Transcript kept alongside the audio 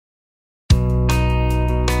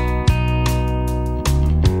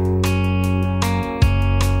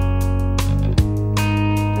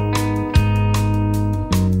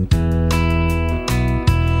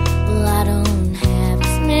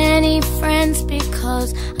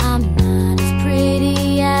'cause I'm not as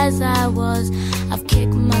pretty as I was. I've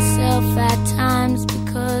kicked myself at times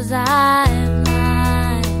because I've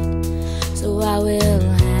lied. So I will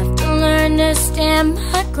have to learn to stand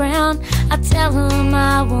my ground. I tell them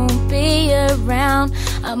I won't be around.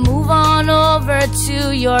 I move on over to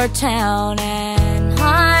your town and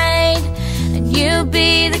hide. And you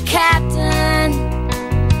be the captain,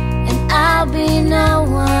 and I'll be no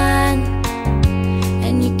one.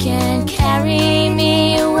 And you can carry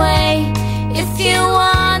me away if you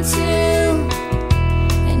want to.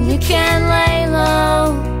 And you can lay low,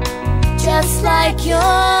 just like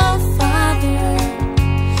your father.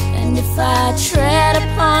 And if I tread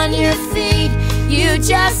upon your feet, you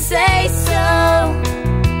just say so.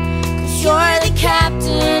 'Cause you're the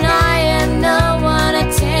captain, I am no one. I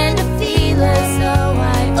tend to feel as though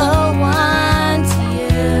I owe one to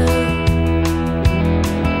you.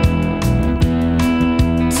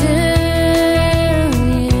 To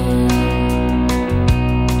you.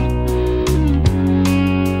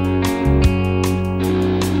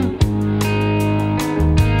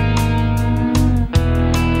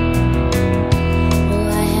 Well,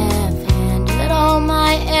 I have handed all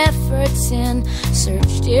my efforts in,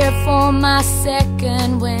 searched here for my second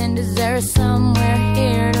wind. Is there somewhere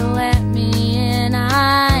here to let me in?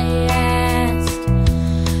 I asked.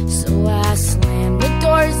 So I slammed the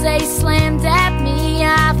doors, they slammed at me.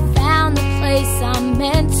 I found the place I'm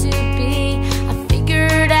meant to be. I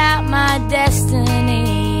figured out my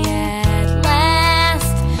destiny at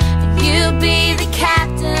last. And you be the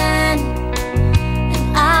captain, and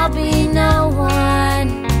I'll be no one.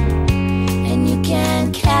 And you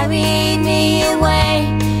can carry me away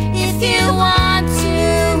if you want to.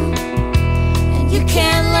 And you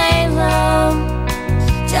can lay low,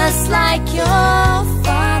 just like your